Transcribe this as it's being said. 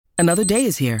Another day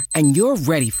is here, and you're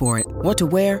ready for it. What to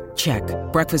wear? Check.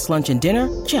 Breakfast, lunch, and dinner?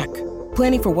 Check.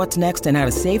 Planning for what's next and how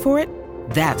to save for it?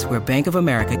 That's where Bank of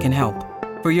America can help.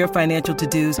 For your financial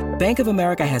to-dos, Bank of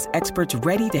America has experts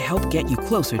ready to help get you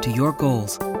closer to your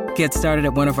goals. Get started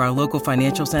at one of our local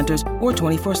financial centers or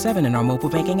 24/7 in our mobile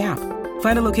banking app.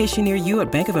 Find a location near you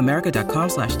at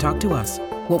bankofamerica.com/talktous.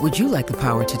 What would you like the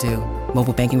power to do?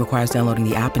 Mobile banking requires downloading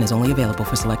the app and is only available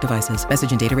for select devices.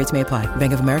 Message and data rates may apply.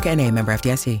 Bank of America N.A., member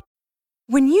FDIC.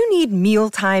 When you need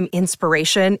mealtime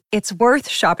inspiration, it's worth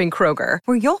shopping Kroger,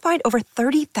 where you'll find over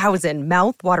 30,000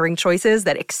 mouth-watering choices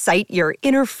that excite your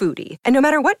inner foodie. And no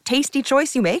matter what tasty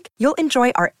choice you make, you'll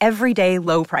enjoy our everyday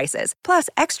low prices, plus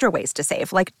extra ways to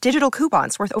save, like digital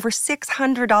coupons worth over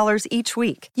 $600 each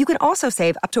week. You can also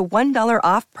save up to $1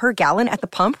 off per gallon at the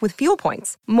pump with fuel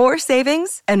points. More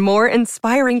savings and more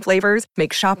inspiring flavors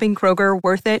make shopping Kroger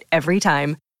worth it every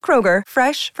time. Kroger,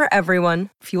 fresh for everyone.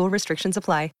 Fuel restrictions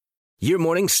apply. Your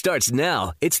morning starts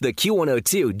now. It's the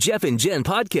Q102 Jeff and Jen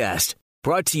podcast,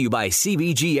 brought to you by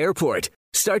CBG Airport.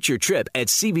 Start your trip at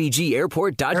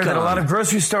CBGAirport.com. Heard that a lot of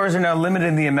grocery stores are now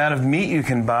limiting the amount of meat you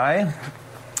can buy.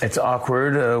 It's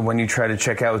awkward when you try to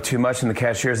check out with too much and the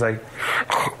cashier's like,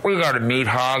 we got a meat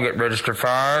hog at Register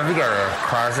 5. We got a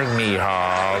classic meat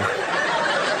hog.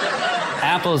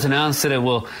 Apple has announced that it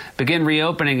will begin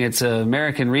reopening its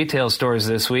American retail stores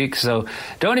this week, so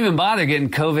don't even bother getting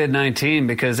COVID-19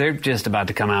 because they're just about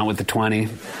to come out with the 20.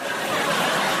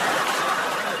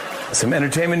 Some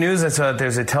entertainment news.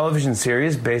 There's a television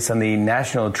series based on the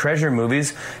National Treasure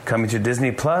movies coming to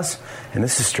Disney Plus, and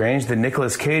this is strange. The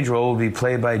Nicolas Cage role will be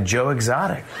played by Joe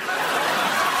Exotic.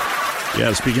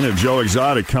 Yeah, speaking of Joe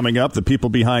Exotic, coming up, the people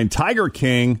behind Tiger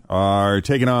King are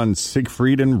taking on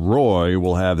Siegfried and Roy.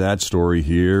 We'll have that story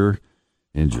here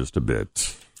in just a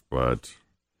bit. But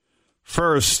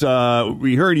first,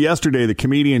 we heard yesterday the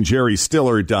comedian Jerry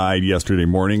Stiller died yesterday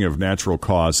morning of natural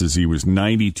causes. He was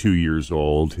 92 years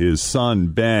old. His son,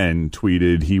 Ben,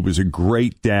 tweeted he was a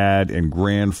great dad and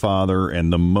grandfather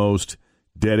and the most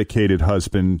dedicated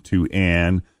husband to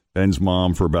Ann, Ben's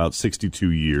mom, for about 62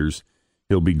 years.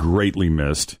 He'll be greatly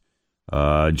missed.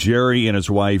 Jerry and his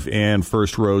wife, Ann,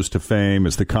 first rose to fame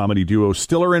as the comedy duo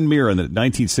Stiller and Meara in the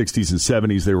 1960s and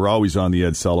 70s. They were always on the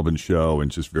Ed Sullivan Show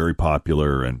and just very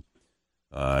popular. And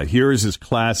here is his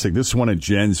classic. This is one of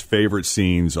Jen's favorite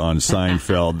scenes on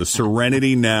Seinfeld, the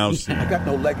Serenity Now scene. I got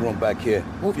no leg room back here.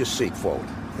 Move your seat forward.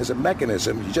 There's a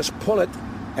mechanism. You just pull it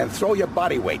and throw your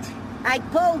body weight. I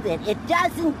pulled it. It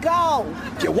doesn't go.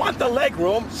 You want the leg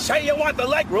room? Say you want the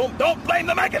leg room. Don't blame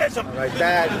the mechanism. All right,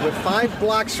 Dad, we're 5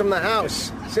 blocks from the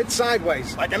house. Sit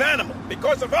sideways. Like an animal.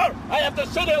 Because of her, I have to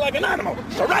sit here like an animal.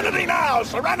 Serenity now!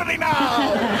 Serenity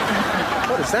now!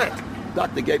 What is that?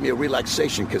 Doctor gave me a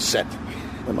relaxation cassette.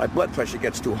 When my blood pressure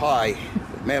gets too high,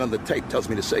 the man on the tape tells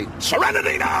me to say,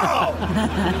 Serenity now!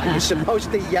 You're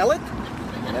supposed to yell it?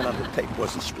 The man on the tape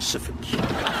wasn't specific.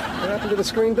 What happened to the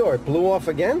screen door? It blew off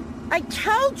again? I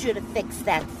told you to fix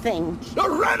that thing.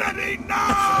 Serenity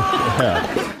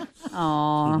now!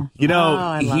 Aww. You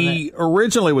know, he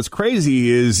originally, what's crazy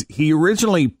is he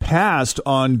originally passed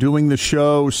on doing the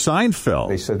show Seinfeld.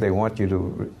 They said they want you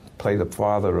to play the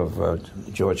father of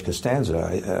George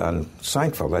Costanza on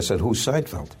Seinfeld. I said, who's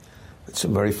Seinfeld? It's a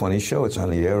very funny show. It's on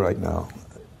the air right now.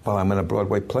 Well, I'm in a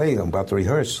Broadway play. I'm about to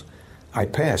rehearse. I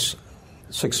pass.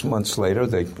 6 months later,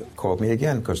 they called me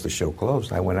again because the show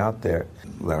closed. I went out there.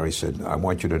 Larry said, I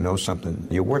want you to know something.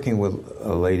 You're working with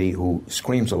a lady who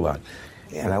screams a lot,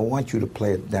 and I want you to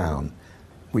play it down.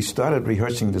 We started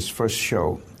rehearsing this first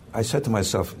show. I said to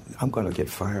myself, I'm going to get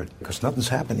fired because nothing's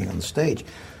happening on the stage.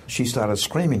 She started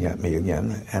screaming at me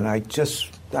again, and I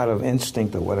just, out of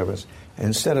instinct or whatever,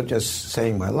 instead of just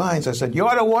saying my lines, I said,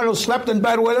 you're the one who slept in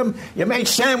bed with him? You made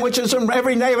sandwiches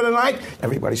every day of the night?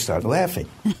 Everybody started laughing.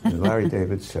 And Larry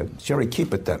David said, Jerry,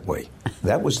 keep it that way.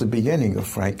 That was the beginning of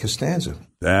Frank Costanza.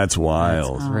 That's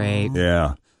wild. That's great.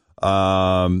 Yeah.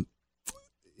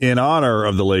 In honor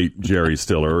of the late Jerry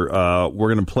Stiller,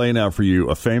 we're going to play now for you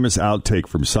a famous outtake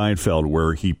from Seinfeld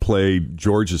where he played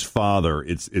George's father.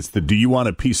 It's the "Do you want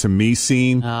a piece of me"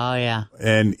 scene. Oh, yeah.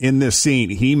 And in this scene,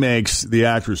 he makes the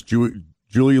actress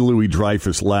Julia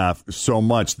Louis-Dreyfus laugh so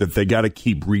much that they got to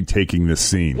keep retaking this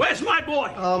scene. Where's my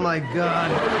boy? Oh, my God.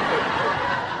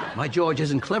 My George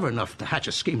isn't clever enough to hatch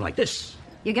a scheme like this.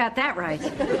 You got that right.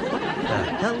 What the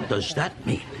hell does that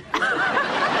mean?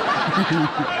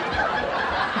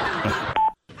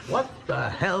 What the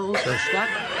hell does that...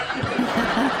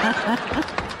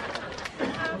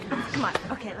 Come on.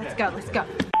 Okay, let's go.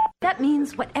 That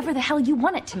means whatever the hell you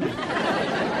want it to mean.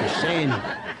 You're saying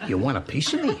you want a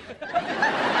piece of me?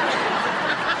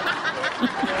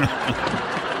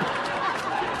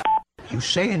 You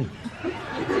saying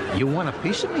you want a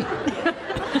piece of me?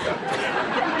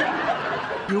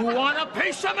 You want a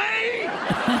piece of me? You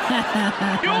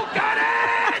got it!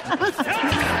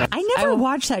 I never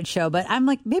watched that show, but I'm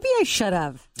like, maybe I should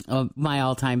have. Oh, my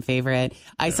all-time favorite.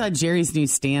 I saw Jerry's new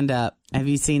stand-up. Have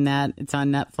you seen that? It's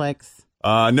on Netflix.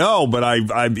 No, but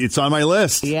it's on my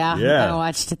list. Yeah. I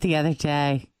watched it the other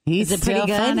day. He's still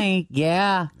funny.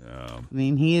 Yeah. I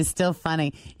mean, he is still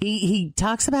funny. He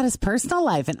talks about his personal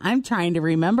life, and I'm trying to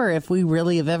remember if we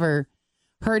really have ever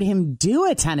heard him do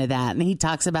a ton of that. And he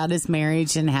talks about his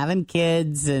marriage and having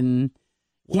kids and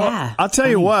I'll tell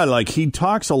you what, like he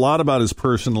talks a lot about his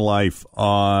personal life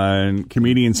on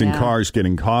Comedians in Cars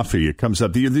Getting Coffee. It comes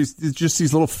up. There's just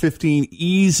these little 15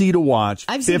 easy to watch,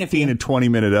 15 to 20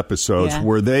 minute episodes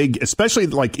where they, especially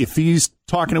like if he's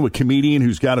talking to a comedian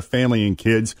who's got a family and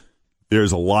kids,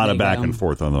 there's a lot of back and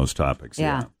forth on those topics.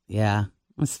 Yeah.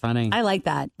 It's funny. I like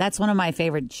that. That's one of my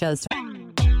favorite shows.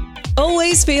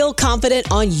 Always feel confident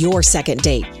on your second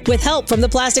date. With help from the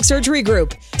Plastic Surgery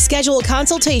Group. Schedule a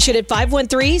consultation at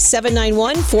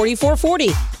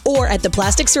 513-791-4440 or at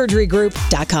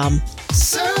theplasticsurgerygroup.com.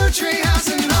 Surgery has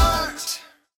an art.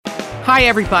 Hi,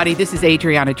 everybody. This is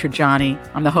Adriana Trajani.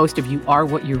 I'm the host of You Are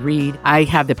What You Read. I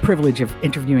have the privilege of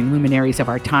interviewing luminaries of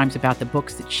our times about the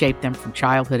books that shaped them from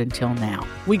childhood until now.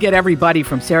 We get everybody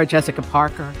from Sarah Jessica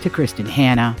Parker to Kristen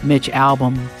Hanna, Mitch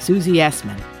Albom, Susie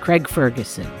Essman, Craig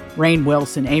Ferguson, Rainn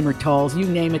Wilson, Amor Tolls, you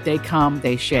name it, they come,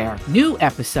 they share. New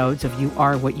episodes of You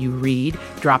Are What You Read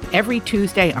drop every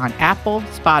Tuesday on Apple,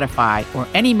 Spotify, or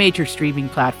any major streaming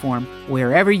platform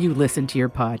wherever you listen to your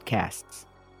podcasts.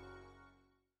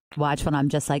 Watch when I'm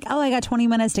just like, I got 20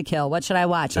 minutes to kill. What should I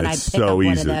watch? And It's I pick so up one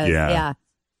easy, of those. yeah.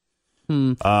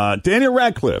 Daniel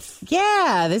Radcliffe.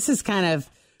 Yeah, this is kind of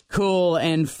cool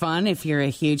and fun if you're a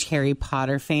huge Harry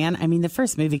Potter fan. I mean, the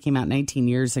first movie came out 19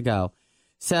 years ago.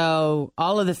 So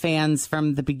all of the fans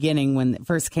from the beginning when it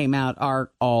first came out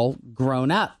are all grown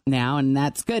up now. And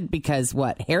that's good because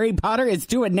what Harry Potter is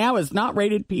doing now is not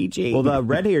rated PG. Well, the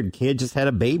red-haired kid just had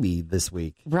a baby this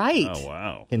week. Right. Oh,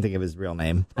 wow. Can't think of his real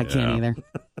name. I can't either.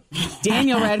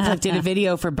 Daniel Radcliffe did a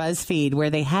video for BuzzFeed where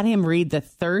they had him read the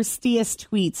thirstiest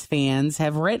tweets fans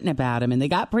have written about him, and they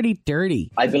got pretty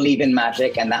dirty. I believe in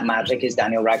magic, and that magic is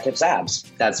Daniel Radcliffe's abs.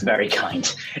 That's very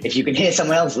kind. If you can hear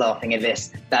someone else laughing at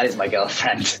this, that is my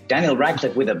girlfriend. Daniel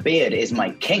Radcliffe with a beard is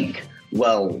my kink.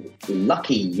 Well,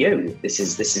 lucky you. This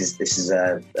is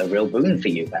a real boon for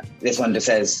you, then. This one just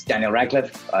says, Daniel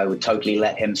Radcliffe, I would totally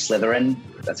let him slither in.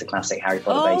 That's a classic Harry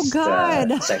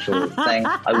Potter-based sexual thing.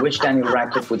 I wish Daniel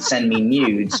Radcliffe would send me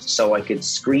nudes so I could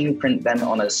screen print them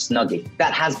on a Snuggie.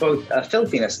 That has both a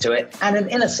filthiness to it and an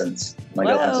innocence. My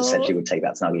girlfriend just said she would take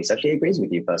that Snuggie, so she agrees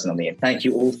with you personally. Thank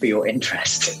you all for your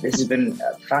interest. This has been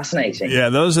fascinating. Yeah,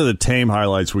 those are the tame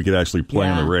highlights we could actually play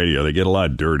on the radio. They get a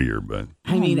lot dirtier, but...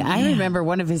 I mean, I remember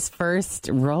one of his first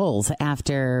roles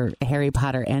after Harry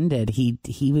Potter ended. He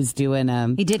was doing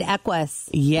he did Equus.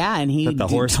 Yeah, and he the did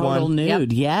horse total one? nude. Yep.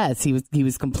 Yes, he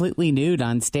was completely nude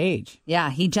on stage. Yeah,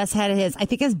 he just had I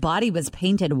think his body was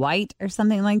painted white or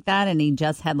something like that, and he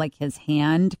just had like his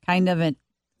hand kind of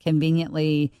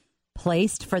conveniently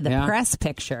placed for the press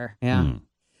picture. Yeah.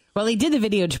 Well, he did the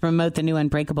video to promote the new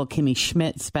Unbreakable Kimmy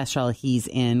Schmidt special he's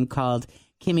in called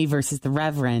Kimmy versus the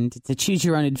Reverend. It's a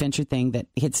choose-your-own-adventure thing that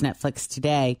hits Netflix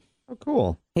today. Oh,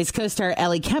 cool. His co-star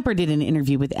Ellie Kemper did an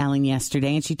interview with Ellen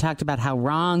yesterday, and she talked about how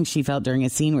wrong she felt during a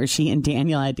scene where she and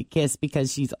Daniel had to kiss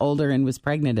because she's older and was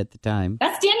pregnant at the time.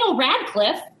 That's Daniel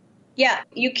Radcliffe. Yeah,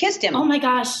 you kissed him. Oh, my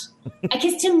gosh. I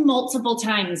kissed him multiple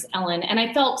times, Ellen, and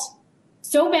I felt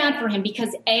so bad for him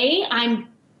because, A, I'm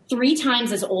 3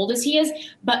 times as old as he is,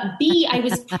 but B, I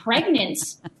was pregnant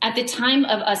at the time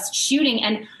of us shooting,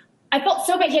 and I felt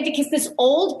so bad. He had to kiss this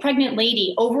old pregnant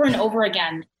lady over and over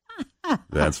again.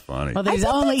 That's funny. Well, that's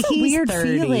a weird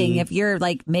 30. Feeling if you're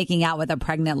like making out with a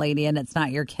pregnant lady and it's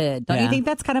not your kid. Don't you think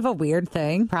that's kind of a weird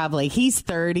thing? Probably. He's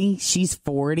 30. She's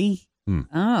 40.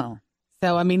 Oh.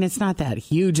 So, I mean, it's not that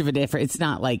huge of a difference. It's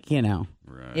not like,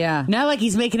 Right. Yeah. Not like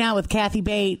he's making out with Kathy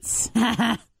Bates.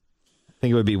 I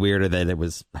think it would be weirder that it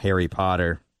was Harry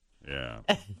Potter. Yeah.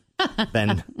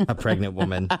 Than a pregnant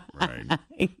woman. Right.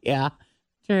 Yeah.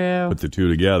 True. Put the two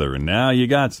together, and now you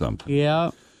got something.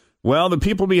 Yeah. Well, the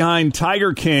people behind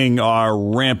Tiger King are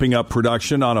ramping up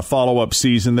production on a follow-up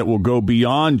season that will go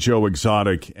beyond Joe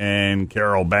Exotic and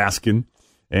Carole Baskin.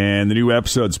 And the new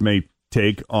episodes may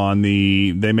take on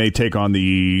the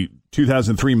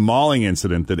 2003 mauling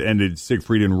incident that ended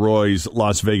Siegfried and Roy's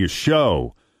Las Vegas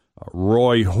show.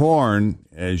 Roy Horn,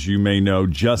 as you may know,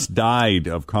 just died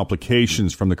of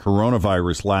complications from the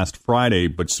coronavirus last Friday,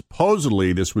 but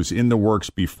supposedly this was in the works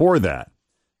before that.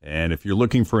 And if you're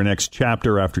looking for a next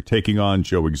chapter after taking on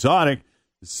Joe Exotic,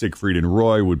 Siegfried and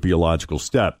Roy would be a logical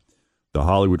step. The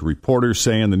Hollywood Reporter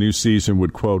saying the new season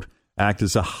would, quote, act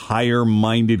as a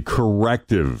higher-minded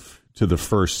corrective to the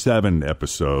first 7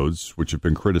 episodes, which have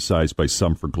been criticized by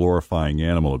some for glorifying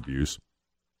animal abuse.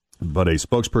 But a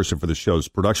spokesperson for the show's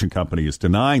production company is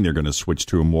denying they're going to switch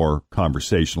to a more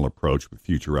conversational approach with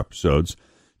future episodes.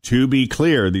 To be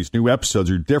clear, these new episodes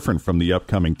are different from the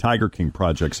upcoming Tiger King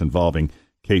projects involving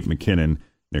Kate McKinnon,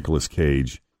 Nicolas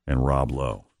Cage, and Rob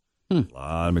Lowe. A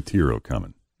lot of material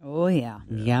coming. Oh, yeah.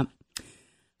 Yep.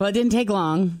 Well, it didn't take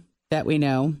long, that we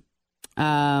know.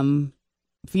 A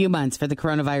few months for the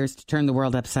coronavirus to turn the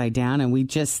world upside down, and we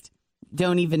just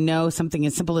don't even know something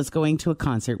as simple as going to a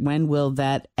concert. When will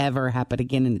that ever happen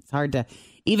again? And it's hard to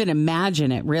even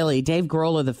imagine it, really. Dave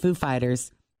Grohl of the Foo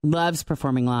Fighters loves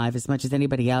performing live as much as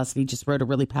anybody else. He just wrote a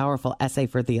really powerful essay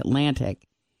for The Atlantic,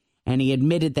 and he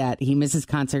admitted that he misses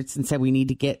concerts and said we need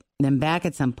to get them back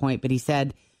at some point. But he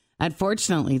said,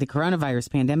 unfortunately, the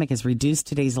coronavirus pandemic has reduced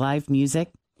today's live music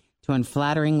to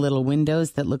unflattering little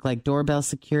windows that look like doorbell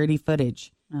security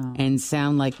footage and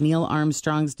sound like Neil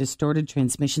Armstrong's distorted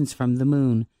transmissions from the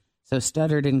moon, so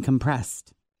stuttered and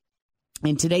compressed.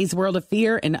 In today's world of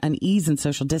fear and unease and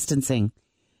social distancing,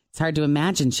 it's hard to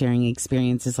imagine sharing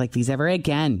experiences like these ever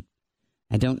again.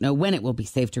 I don't know when it will be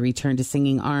safe to return to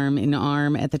singing arm in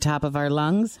arm at the top of our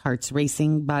lungs, hearts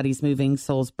racing, bodies moving,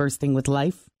 souls bursting with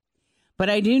life. But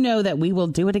I do know that we will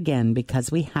do it again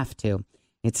because we have to.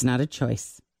 It's not a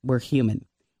choice. We're human.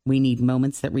 We need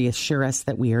moments that reassure us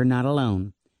that we are not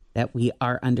alone, that we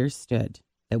are understood,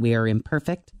 that we are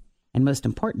imperfect, and most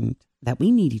important, that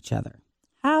we need each other.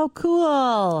 How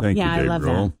cool. Thank you, Dave I love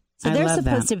Grohl. that. So they're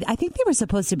supposed to, I think they were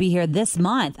supposed to be here this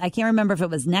month. I can't remember if it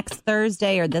was next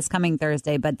Thursday or this coming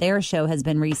Thursday, but their show has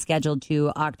been rescheduled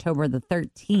to October the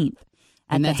 13th.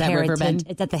 And that's at Riverbend?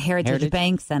 It's at the Heritage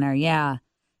Bank Center, yeah.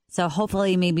 So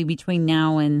hopefully maybe between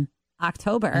now and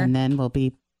October. And then we'll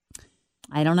be,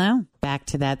 I don't know, back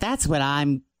to that. That's what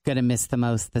I'm going to miss the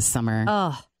most this summer.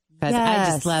 Oh, because I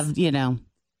just love,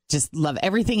 just love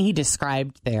everything he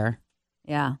described there.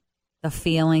 Yeah. The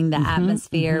feeling, the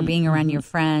atmosphere, being around your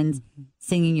friends,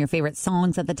 singing your favorite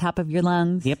songs at the top of your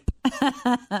lungs. Yep.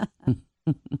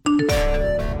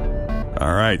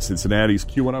 All right, Cincinnati's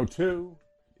Q102.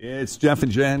 It's Jeff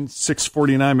and Jen,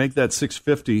 649. Make that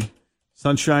 650.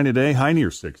 Sunshine today, high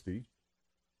near 60.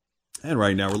 And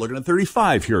right now we're looking at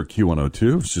 35 here at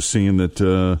Q102. It's just seeing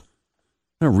that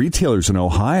retailers in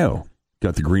Ohio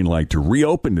got the green light to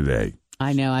reopen today.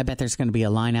 I know. I bet there's going to be a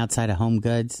line outside of Home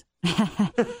Goods.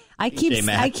 I keep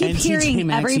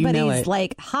hearing everybody's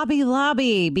like Hobby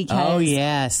Lobby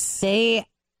because they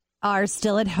are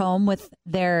still at home with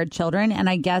their children, and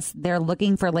I guess they're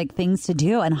looking for like things to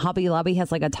do. And Hobby Lobby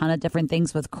has like a ton of different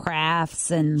things with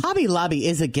crafts, and Hobby Lobby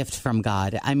is a gift from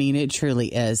God. I mean, it truly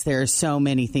is. There are so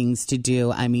many things to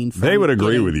do. I mean, they would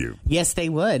agree with you. Yes, they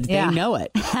would. Yeah. They know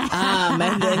it, and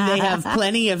they have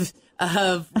plenty of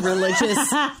religious.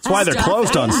 That's why they're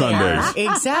closed on Sundays.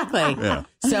 Exactly. Yeah.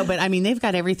 So, but I mean, they've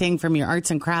got everything from your arts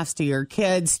and crafts to your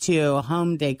kids to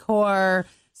home decor.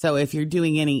 So if you're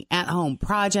doing any at-home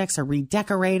projects or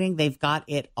redecorating, they've got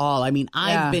it all. I mean,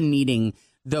 I've been needing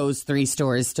those 3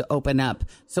 stores to open up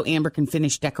so Amber can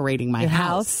finish decorating my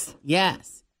house.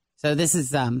 Yes. So this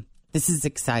is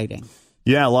exciting.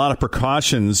 Yeah, a lot of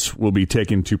precautions will be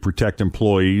taken to protect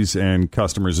employees and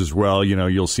customers as well. You know,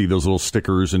 you'll see those little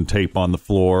stickers and tape on the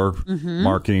floor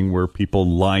marking where people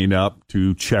line up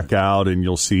to check out, and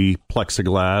you'll see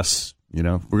plexiglass. You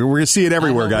know, we're going to see it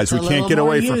everywhere, guys. We can't get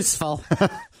away from useful.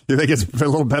 You think it's a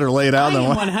little better laid out than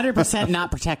what? 100%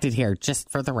 not protected here, just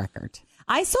for the record.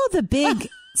 I saw the big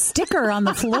sticker on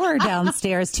the floor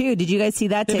downstairs, too. Did you guys see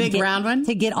that? The big round one?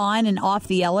 To get on and off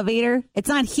the elevator. It's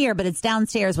not here, but it's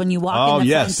downstairs when you walk in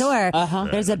the front door.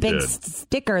 There's a big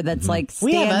sticker that's like,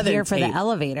 stand here for the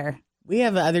elevator. We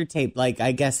have other tape, like,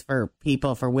 I guess, for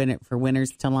people, for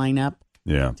winners to line up.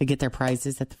 Yeah. To get their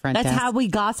prizes at the front desk. desk. how we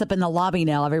gossip in the lobby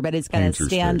now. Everybody's going to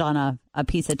stand on a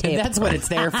piece of tape. That's what it's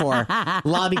there for.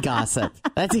 Lobby gossip.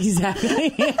 That's exactly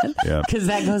it. Yeah. Because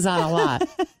that goes on a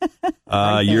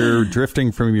lot. You're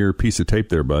drifting from your piece of tape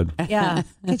there, bud. Yeah.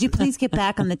 Could you please get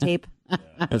back on the tape?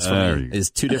 That's funny. Is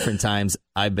 2 different times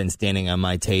I've been standing on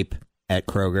my tape at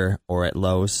Kroger or at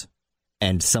Lowe's,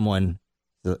 and someone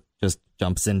just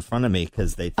jumps in front of me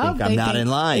because they think I'm not in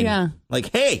line. Yeah.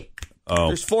 Like, hey.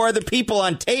 There's 4 other people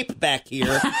on tape back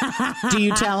here. Do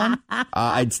you tell them?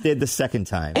 I did the second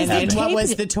time. And what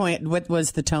was the tone? What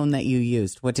was the tone that you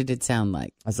used? What did it sound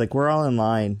like? I was like, "We're all in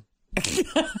line.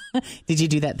 Did you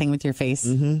do that thing with your face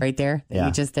right there that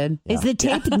you just did? Is the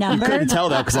tape numbered? You couldn't tell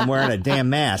though because I'm wearing a damn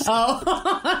mask.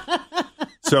 Oh.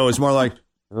 So it's more like,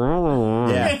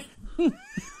 yeah. Is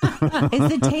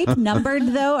the tape numbered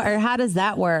though, or how does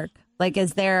that work? Like,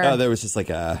 is there? Oh, there was just like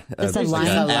an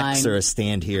X or a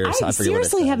stand here. So I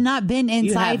seriously have not been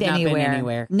inside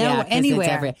anywhere. No,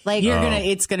 anywhere. Like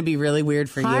it's gonna be really weird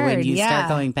for you when you start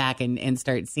going back and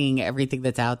start seeing everything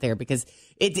that's out there, because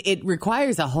it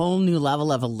requires a whole new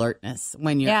level of alertness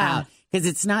when you're out. Because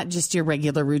it's not just your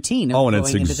regular routine. And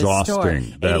it's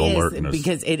exhausting, that alertness.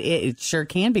 Because it sure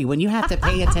can be. When you have to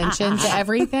pay attention to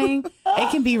everything, it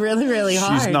can be really, really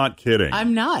hard. She's not kidding.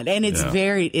 I'm not. And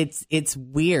it's it's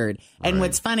weird. And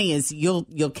what's funny is you'll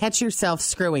catch yourself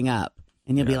screwing up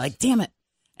and you'll be like, damn it.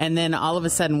 And then all of a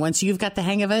sudden, once you've got the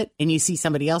hang of it and you see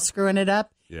somebody else screwing it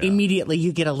up, immediately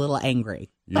you get a little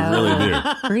angry. You really do.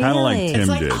 Really? Kind of like Tim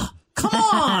did. Oh, come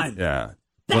on. Yeah.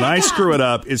 When I screw it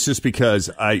up, it's just because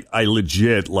I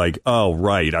legit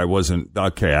I wasn't,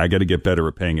 okay, I got to get better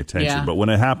at paying attention. Yeah. But when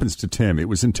it happens to Tim, it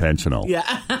was intentional. Yeah.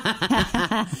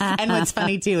 And what's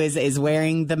funny too is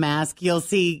wearing the mask, you'll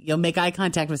make eye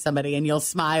contact with somebody and you'll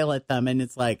smile at them and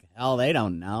it's like, oh, they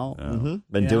don't know.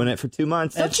 Been doing it for 2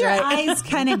 months. Don't your eyes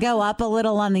kind of go up a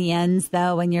little on the ends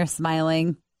though when you're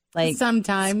smiling? Like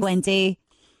sometimes. Squinty.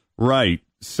 Right.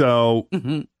 So...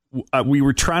 we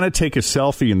were trying to take a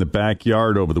selfie in the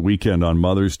backyard over the weekend on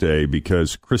Mother's Day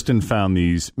because Kristen found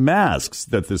these masks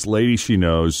that this lady she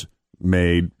knows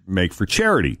make for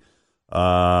charity.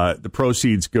 The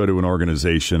proceeds go to an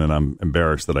organization, and I'm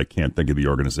embarrassed that I can't think of the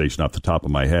organization off the top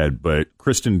of my head, but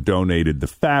Kristen donated the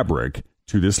fabric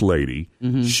to this lady.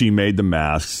 She made the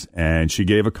masks, and she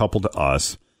gave a couple to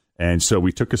us, and so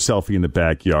we took a selfie in the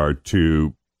backyard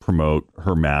to promote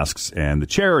her masks and the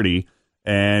charity.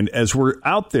 And as we're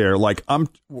out there,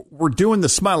 we're doing the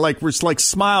smile, we're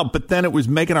smile, but then it was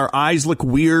making our eyes look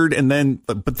weird. And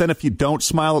but then if you don't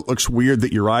smile, it looks weird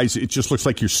that your eyes, it just looks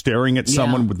like you're staring at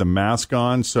someone with the mask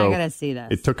on. So I gotta see this.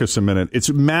 It took us a minute. It's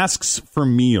Masks for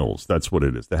Meals. That's what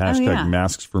it is. The hashtag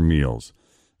Masks for Meals.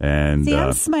 And see,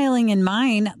 I'm smiling in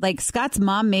mine. Like Scott's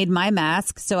mom made my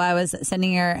mask, so I was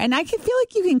sending her, and I can feel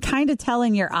like you can kind of tell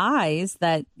in your eyes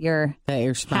that you're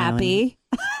happy.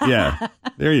 Yeah,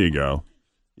 there you go.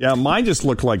 Yeah, mine just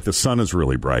looked like the sun is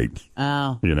really bright.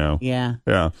 Oh. Yeah.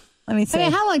 Let me see. I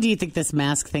mean, how long do you think this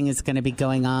mask thing is going to be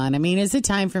going on? I mean, is it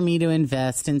time for me to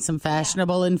invest in some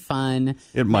fashionable and fun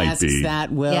it might masks be.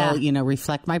 that will,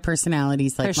 reflect my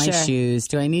personalities, like my shoes?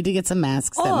 Do I need to get some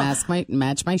masks that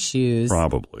match my shoes?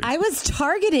 Probably. I was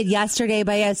targeted yesterday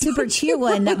by a super cute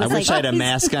one that was I wish I had a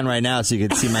mask on right now so you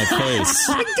could see my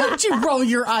face. Don't you roll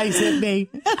your eyes at me.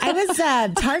 I was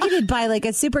targeted by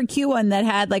a super cute one that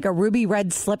had a ruby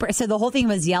red slipper. So the whole thing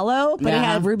was yellow, but it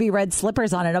had ruby red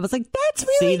slippers on it. I was like, that's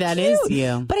really cute. Is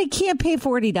you. But I can't pay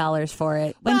 $40 for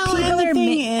it. When people are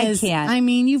I can't. I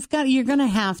mean, you're going to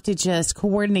have to just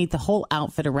coordinate the whole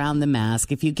outfit around the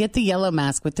mask. If you get the yellow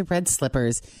mask with the red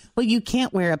slippers, well, you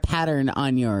can't wear a pattern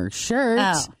on your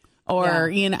shirt. Or,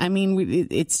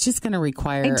 it's just going to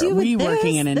require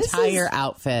reworking an entire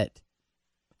outfit.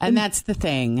 And that's the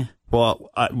thing. Well,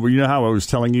 you know how I was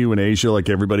telling you in Asia,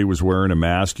 everybody was wearing a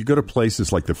mask? You go to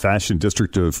places like the fashion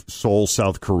district of Seoul,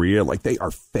 South Korea, they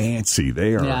are fancy.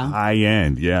 They are high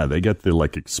end. Yeah, they get the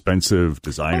expensive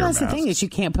designer masks. The thing is, you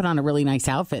can't put on a really nice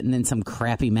outfit and then some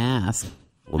crappy mask.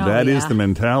 Well, that is the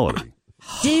mentality.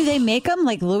 Do they make them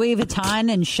like Louis Vuitton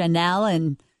and Chanel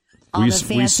and all the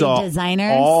fancy we saw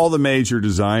designers? All the major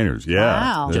designers,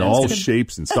 Wow. In all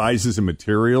shapes and sizes and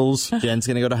materials. Jen's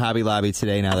going to go to Hobby Lobby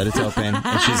today now that it's open.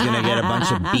 And she's going to get a bunch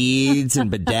of beads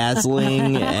and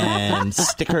bedazzling and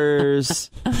stickers.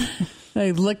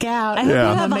 Hey, look out. I hope you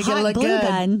have a hot glue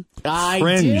gun.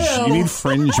 Fringe. You need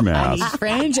fringe masks. I need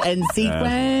fringe and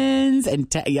sequins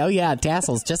and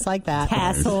tassels, just like that.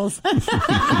 Tassels.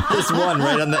 This one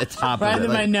right on the top right of it.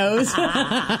 in my nose.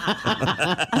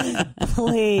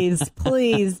 Please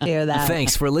do that.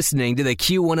 Thanks for listening to the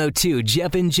Q102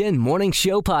 Jeff and Jen Morning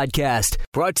Show podcast,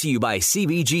 brought to you by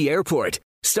CBG Airport.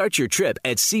 Start your trip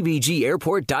at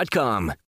CBGAirport.com.